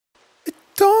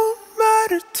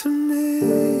matter to me.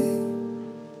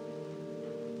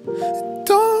 It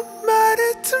don't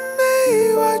matter to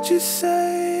me what you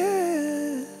say.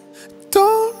 It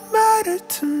don't matter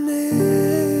to me.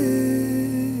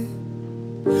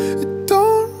 It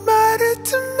don't matter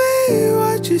to me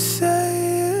what you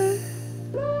say.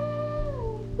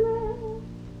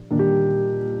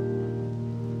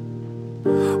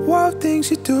 Wild things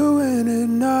you're doing at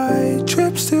night,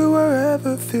 trips to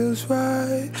wherever feels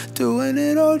right, doing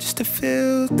it all just to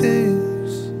feel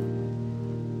things.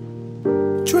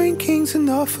 Drinking's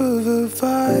enough of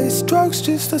advice, drugs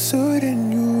just are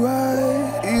suiting you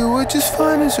right. You were just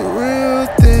fine as a real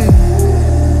thing.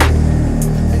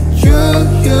 And you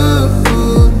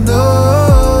know,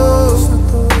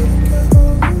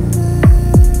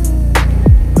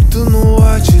 I don't know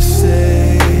what you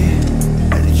say.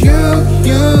 And you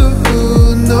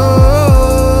know,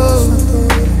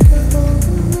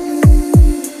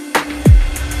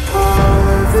 all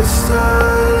of a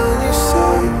sudden you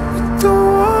say you don't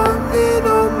want me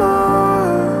no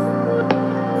more.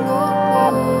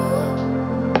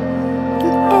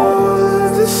 And all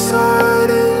of a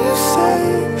sudden you say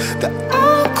that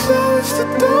I'll close the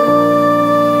door.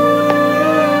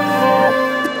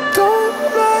 It don't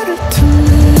matter to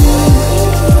me.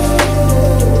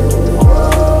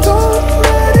 Don't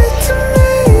matter to me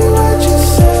what you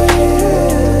say.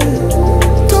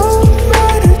 Don't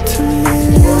matter to me.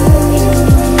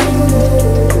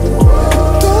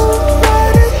 Don't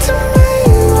matter to me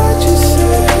what you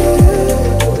say.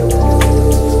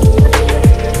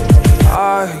 I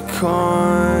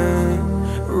can't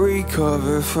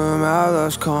recover from our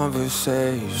last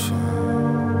conversation.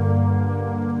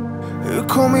 You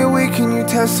called me weak and you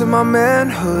tested my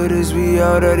manhood as we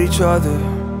yelled at each other.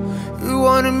 You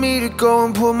wanted me to go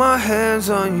and put my hands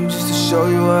on you just to show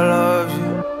you I love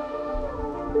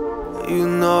you. You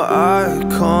know I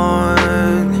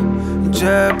can't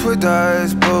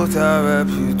jeopardize both our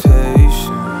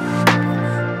reputation.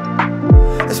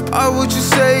 It's by what you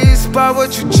say, it's by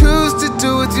what you choose to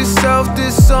do with yourself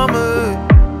this summer.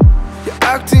 You're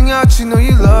acting out, you know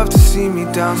you love to see me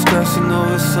down, stressing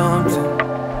over something.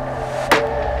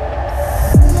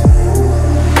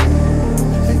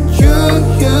 And you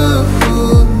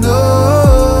know